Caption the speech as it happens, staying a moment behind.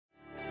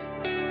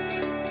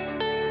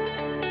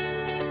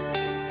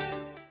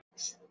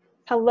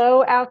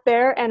Hello out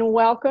there and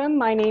welcome.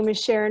 My name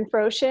is Sharon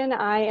Froshin.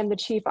 I am the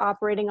Chief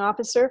Operating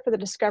Officer for the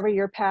Discover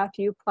Your Path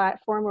U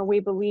platform, where we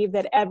believe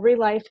that every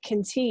life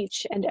can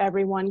teach and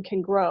everyone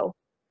can grow.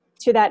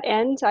 To that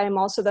end, I am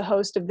also the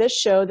host of this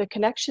show, The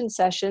Connection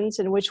Sessions,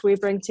 in which we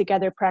bring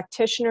together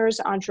practitioners,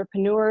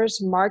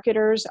 entrepreneurs,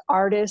 marketers,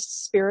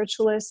 artists,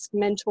 spiritualists,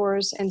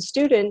 mentors, and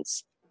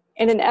students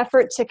in an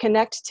effort to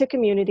connect to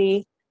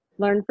community,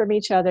 learn from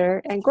each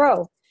other, and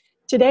grow.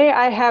 Today,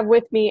 I have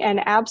with me an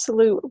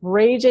absolute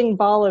raging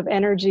ball of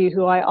energy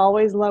who I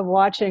always love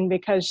watching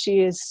because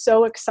she is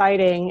so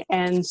exciting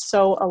and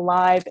so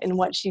alive in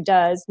what she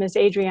does, Miss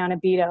Adriana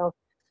Beto,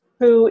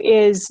 who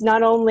is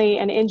not only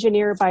an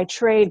engineer by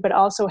trade, but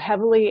also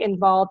heavily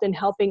involved in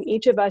helping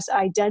each of us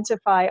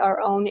identify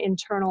our own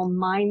internal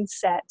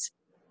mindset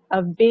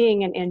of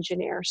being an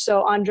engineer.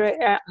 So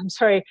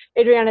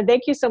Adriana,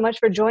 thank you so much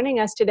for joining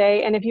us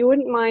today. And if you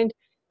wouldn't mind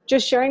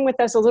just sharing with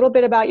us a little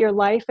bit about your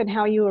life and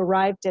how you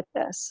arrived at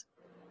this.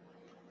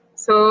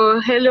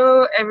 So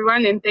hello,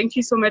 everyone, and thank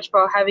you so much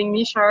for having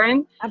me,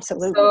 Sharon.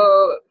 Absolutely.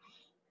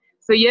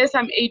 So yes,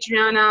 I'm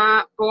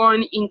Adriana,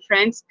 born in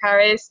France,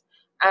 Paris,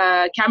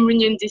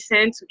 Cameroonian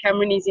descent. So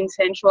Cameroon is in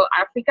Central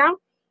Africa.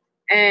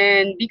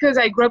 And because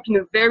I grew up in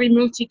a very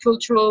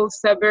multicultural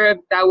suburb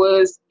that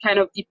was kind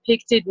of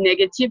depicted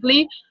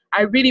negatively,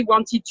 I really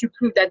wanted to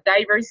prove that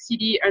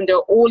diversity under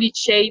all its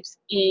shapes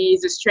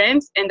is a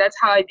strength. And that's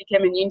how I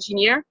became an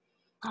engineer.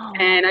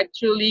 And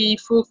actually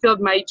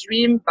fulfilled my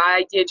dream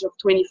by the age of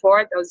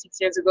 24, that was 6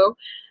 years ago,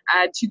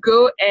 to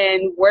go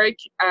and work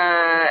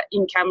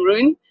in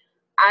Cameroon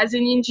as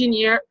an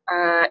engineer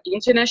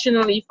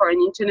internationally for an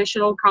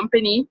international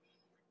company.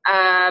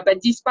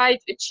 But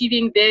despite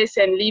achieving this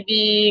and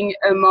living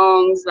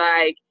amongst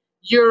like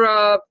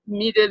Europe,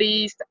 Middle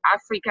East,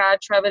 Africa,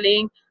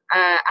 traveling,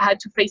 I had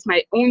to face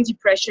my own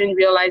depression,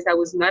 realize I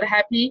was not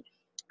happy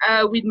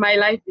with my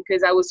life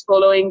because I was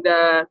following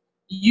the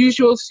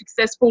usual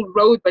successful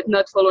road, but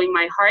not following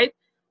my heart.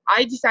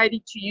 I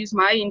decided to use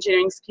my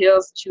engineering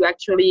skills to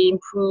actually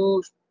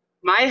improve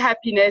my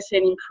happiness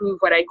and improve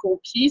what I call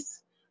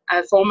peace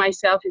for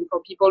myself and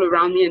for people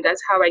around me. And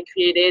that's how I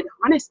created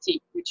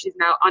Honesty, which is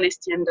now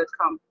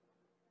honestym.com.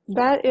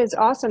 That is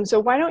awesome. So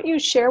why don't you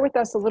share with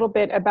us a little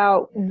bit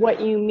about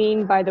what you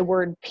mean by the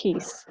word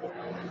peace?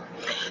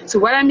 So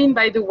what I mean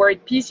by the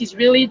word peace is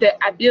really the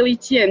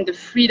ability and the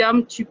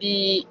freedom to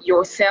be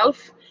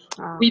yourself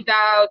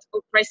without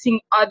oppressing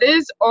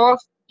others or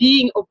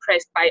being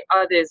oppressed by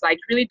others. Like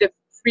really the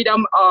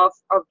freedom of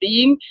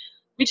being,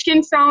 which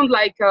can sound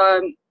like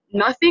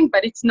nothing,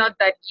 but it's not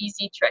that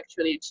easy to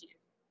actually achieve.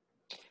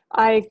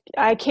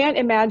 I can't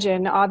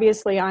imagine.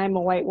 Obviously, I'm a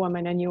white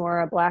woman and you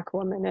are a Black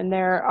woman, and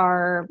there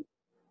are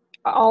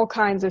all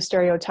kinds of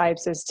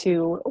stereotypes as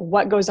to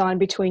what goes on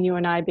between you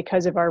and I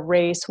because of our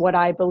race, what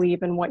I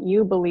believe and what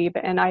you believe.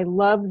 And I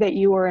love that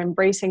you are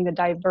embracing the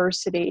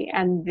diversity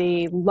and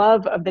the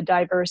love of the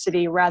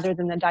diversity rather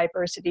than the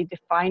diversity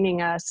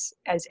defining us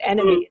as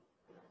enemies.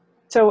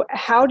 So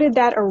how did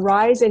that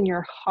arise in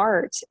your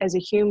heart as a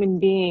human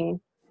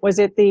being? Was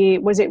it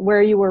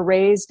where you were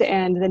raised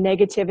and the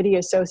negativity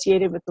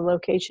associated with the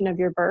location of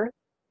your birth?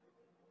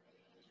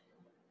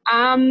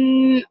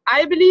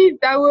 I believe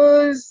that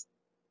was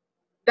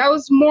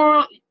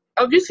more,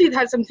 obviously it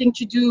has something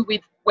to do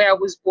with where I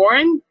was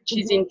born,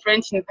 which is in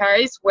France, in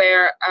Paris,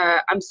 where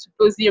I'm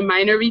supposedly a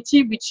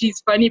minority, which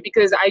is funny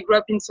because I grew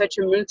up in such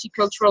a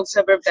multicultural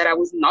suburb that I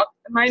was not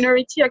a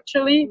minority,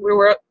 actually. We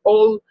were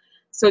all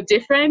so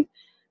different.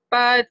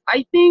 But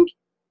I think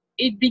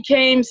it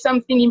became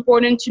something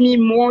important to me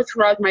more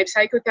throughout my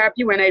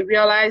psychotherapy when I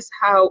realized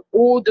how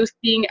all those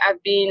things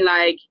have been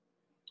like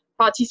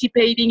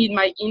participating in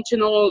my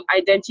internal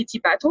identity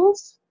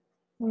battles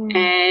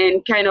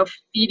and kind of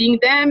feeding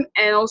them,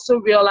 and also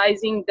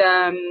realizing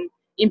the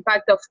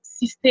impact of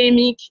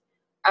systemic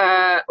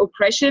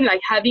oppression,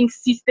 like having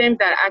systems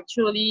that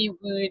actually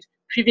would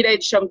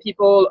privilege some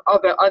people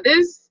over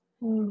others.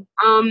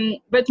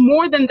 But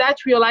more than that,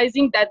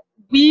 realizing that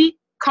we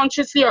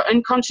consciously or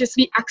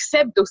unconsciously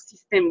accept those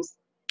systems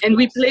and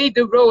we play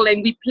the role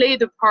and we play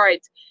the part,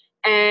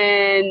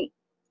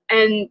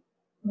 and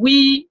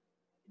we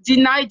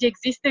deny the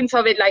existence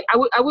of it. Like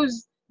I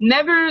was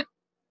never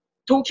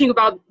talking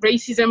about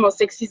racism or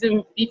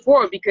sexism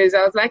before because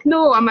I was like,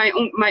 no, I'm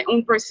my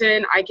own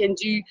person. I can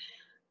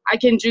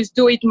just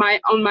do it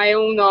on my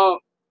own, or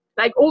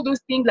like all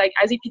those things, like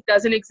as if it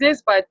doesn't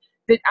exist. But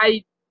that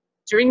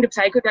during the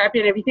psychotherapy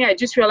and everything, I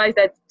just realized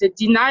that the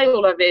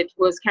denial of it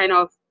was kind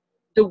of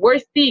the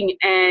worst thing.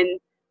 And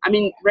I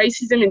mean,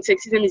 racism and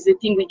sexism is the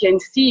thing we can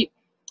see.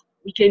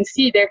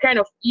 They're kind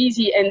of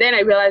easy. And then I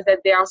realized that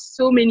there are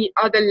so many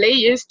other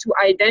layers to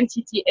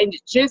identity, and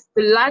just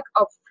the lack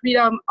of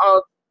freedom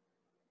of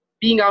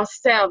being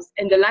ourselves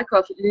and the lack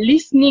of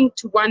listening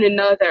to one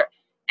another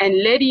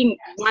and letting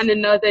one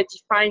another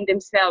define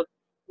themselves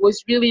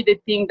was really the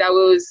thing that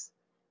was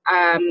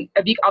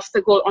a big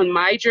obstacle on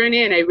my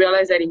journey. And I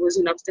realized that it was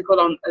an obstacle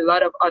on a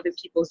lot of other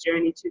people's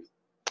journey too.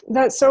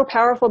 That's so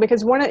powerful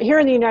because here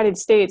in the United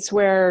States,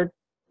 where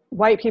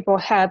white people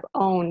have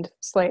owned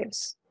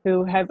slaves,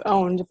 who have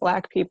owned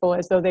Black people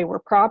as though they were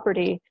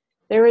property,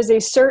 there is a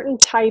certain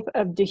type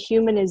of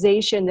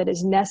dehumanization that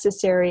is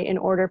necessary in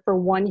order for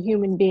one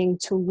human being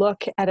to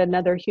look at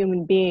another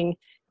human being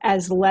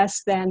as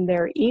less than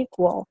their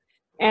equal.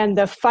 And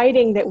the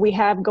fighting that we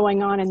have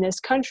going on in this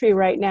country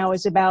right now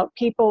is about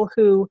people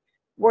who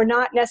were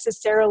not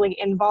necessarily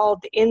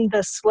involved in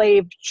the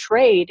slave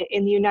trade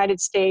in the United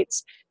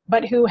States,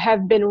 but who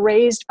have been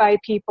raised by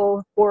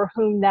people for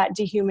whom that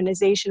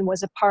dehumanization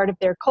was a part of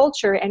their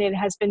culture, and it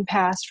has been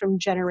passed from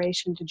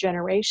generation to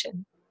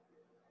generation.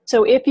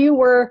 So if you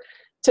were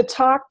to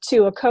talk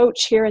to a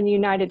coach here in the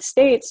United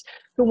States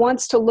who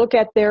wants to look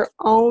at their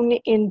own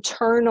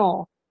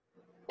internal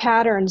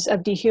patterns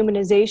of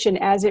dehumanization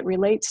as it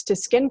relates to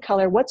skin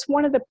color, what's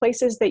one of the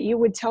places that you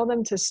would tell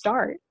them to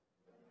start?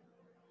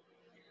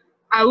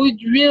 I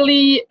would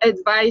really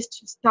advise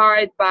to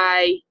start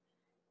by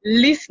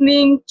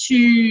listening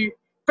to,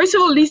 first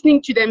of all,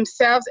 listening to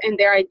themselves and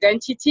their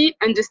identity,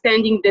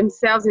 understanding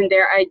themselves and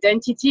their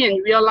identity,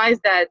 and realize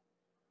that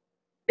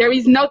there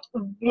is not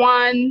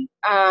one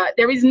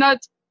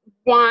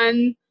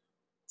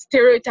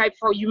stereotype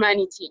for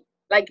humanity.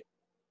 Like,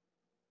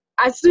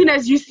 as soon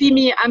as you see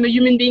me, I'm a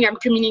human being, I'm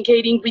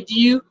communicating with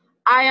you.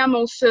 I am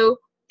also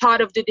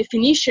part of the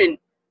definition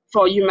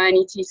for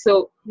humanity.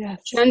 So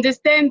yes, to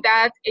understand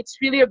that, it's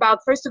really about,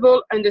 first of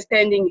all,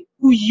 understanding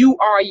who you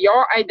are,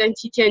 your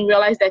identity, and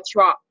realize that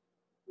you are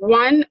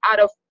one out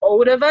of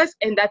all of us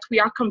and that we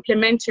are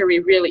complementary,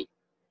 really.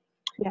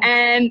 yes.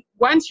 And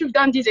once you've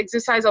done this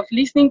exercise of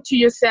listening to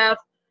yourself,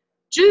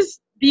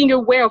 just being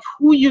aware of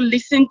who you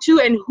listen to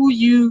and who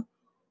you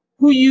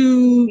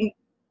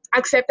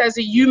accept as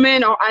a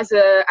human or as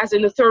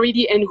an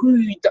authority, and who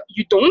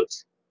you don't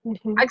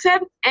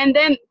accept. And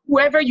then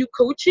whoever you're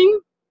coaching,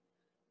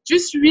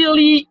 just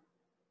really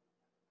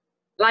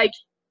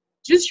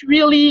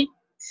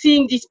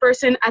seeing this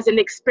person as an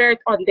expert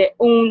on their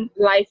own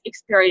life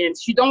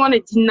experience. You don't want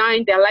to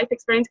deny their life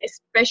experience,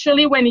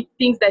 especially when it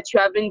things that you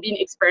haven't been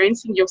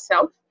experiencing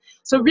yourself.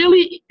 So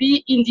really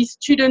be in this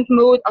student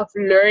mode of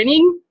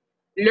learning,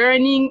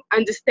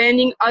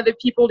 understanding other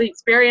people's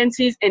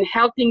experiences, and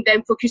helping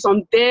them focus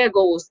on their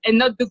goals and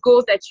not the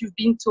goals that you've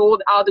been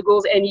told are the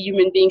goals any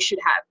human being should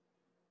have.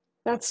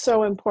 That's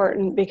so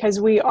important,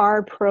 because we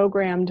are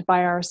programmed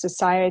by our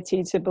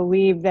society to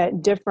believe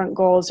that different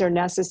goals are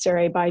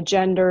necessary by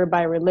gender,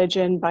 by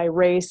religion, by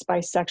race, by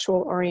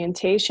sexual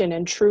orientation,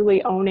 and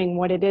truly owning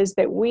what it is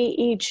that we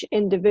each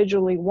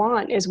individually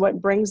want is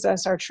what brings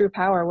us our true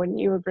power. Wouldn't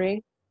you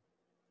agree?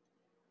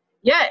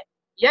 Yeah,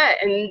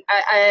 and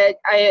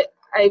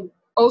I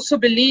also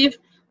believe,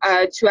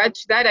 to add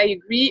to that, I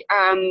agree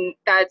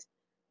that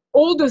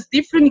all those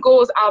different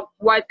goals are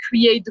what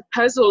create the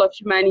puzzle of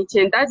humanity,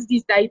 and that's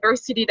this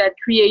diversity that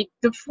creates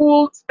the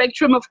full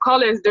spectrum of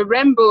colors, the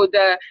rainbow,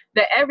 the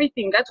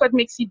everything. That's what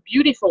makes it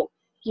beautiful.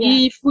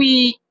 Yeah. If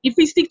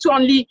we stick to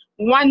only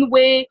one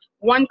way,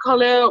 one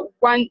color,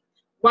 one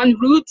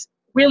route,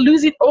 we'll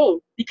lose it all,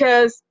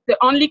 because the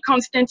only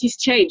constant is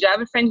change. I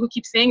have a friend who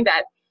keeps saying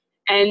that.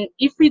 And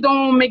if we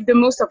don't make the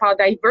most of our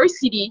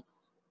diversity,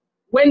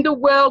 when the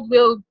world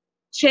will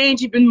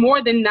change even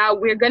more than now,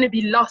 we're going to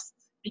be lost,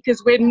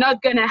 because we're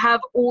not going to have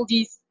all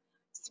this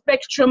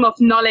spectrum of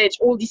knowledge,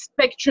 all this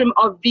spectrum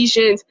of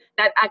visions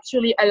that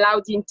actually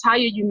allow the entire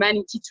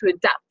humanity to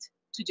adapt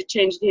to the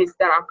changes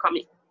that are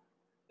coming.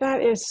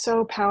 That is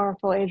so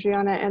powerful,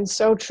 Adriana, and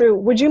so true.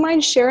 Would you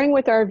mind sharing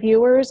with our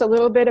viewers a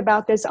little bit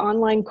about this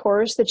online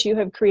course that you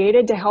have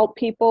created to help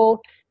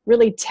people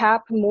really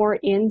tap more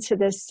into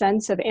this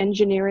sense of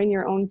engineering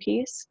your own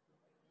piece?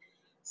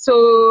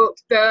 So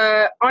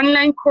the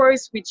online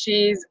course, which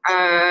is,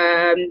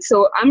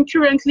 so I'm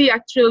currently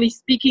actually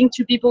speaking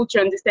to people to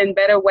understand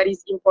better what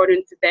is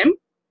important to them.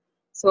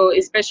 So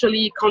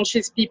especially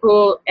conscious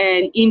people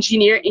and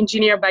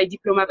engineer by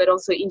diploma, but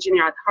also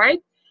engineer at heart.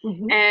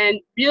 And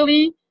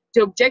really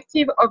the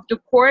objective of the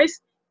course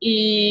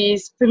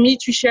is for me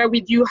to share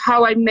with you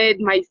how I made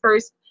my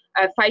first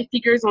 5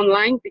 figures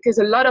online, because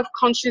a lot of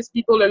conscious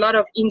people, a lot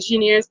of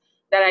engineers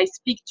that I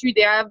speak to,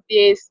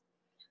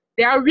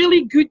 they are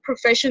really good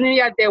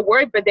professionally at their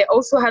work, but they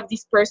also have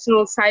this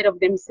personal side of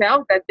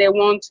themselves that they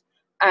want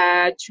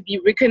to be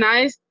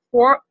recognized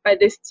for, but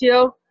they're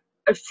still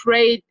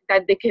afraid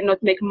that they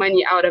cannot make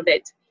money out of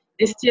it.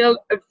 They're still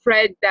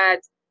afraid that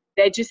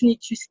they just need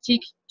to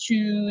stick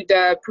to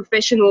the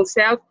professional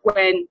self,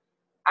 when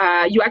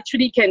you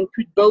actually can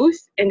put both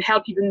and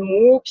help even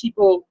more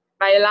people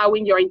by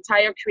allowing your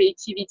entire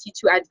creativity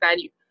to add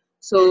value.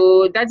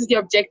 So that's the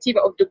objective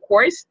of the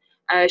course.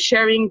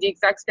 Sharing the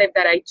exact step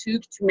that I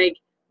took to make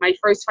my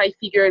first 5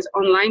 figures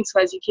online,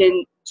 so as you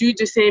can do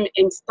the same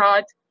and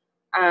start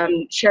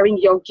sharing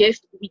your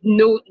gift with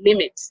no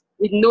limits,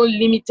 with no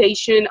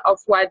limitation of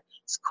what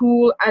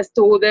school has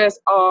told us,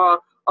 or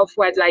of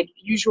what like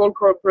usual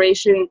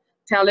corporation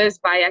tell us,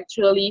 by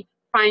actually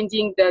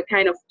finding the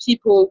kind of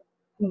people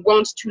who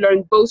want to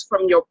learn both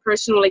from your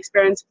personal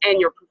experience and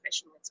your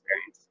professional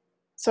experience.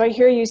 So I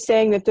hear you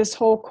saying that this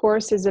whole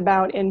course is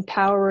about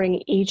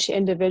empowering each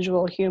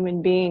individual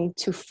human being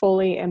to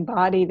fully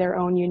embody their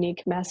own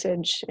unique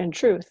message and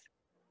truth.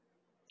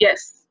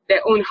 Yes,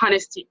 their own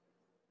honesty.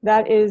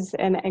 That is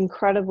an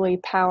incredibly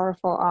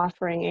powerful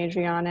offering,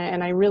 Adriana,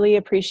 and I really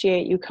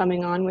appreciate you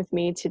coming on with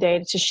me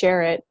today to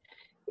share it.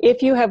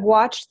 If you have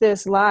watched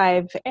this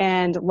live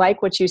and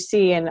like what you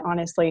see, and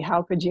honestly,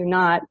 how could you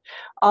not,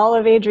 all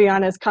of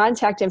Adriana's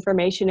contact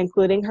information,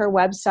 including her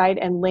website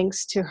and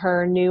links to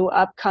her new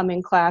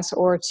upcoming class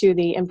or to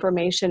the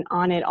information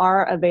on it,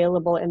 are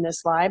available in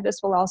this live.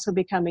 This will also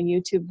become a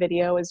YouTube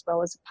video as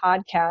well as a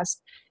podcast.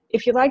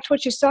 If you liked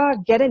what you saw,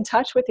 get in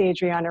touch with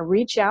Adriana,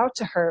 reach out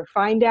to her,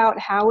 find out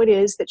how it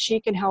is that she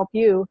can help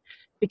you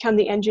become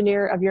the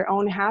engineer of your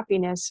own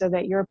happiness so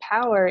that your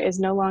power is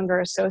no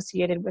longer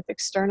associated with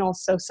external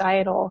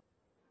societal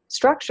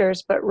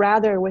structures, but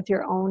rather with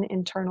your own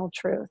internal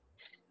truth.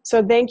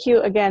 So thank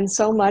you again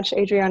so much,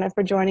 Adriana,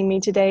 for joining me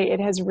today. It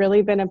has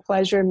really been a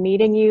pleasure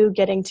meeting you,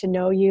 getting to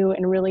know you,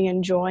 and really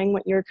enjoying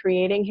what you're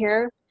creating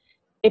here.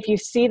 If you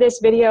see this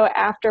video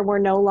after we're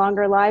no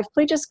longer live,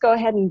 please just go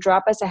ahead and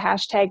drop us a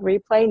hashtag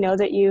replay.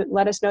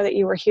 Let us know that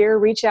you were here.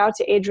 Reach out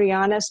to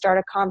Adriana, start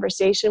a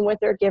conversation with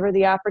her, give her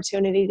the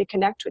opportunity to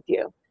connect with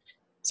you.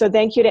 So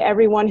thank you to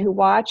everyone who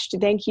watched.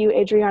 Thank you,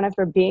 Adriana,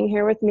 for being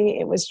here with me.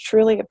 It was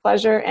truly a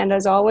pleasure. And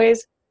as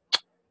always,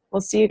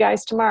 we'll see you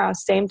guys tomorrow,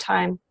 same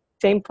time,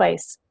 same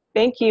place.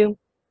 Thank you.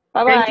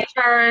 Bye-bye. Thank you,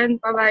 Sharon.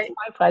 Bye-bye.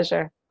 My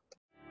pleasure.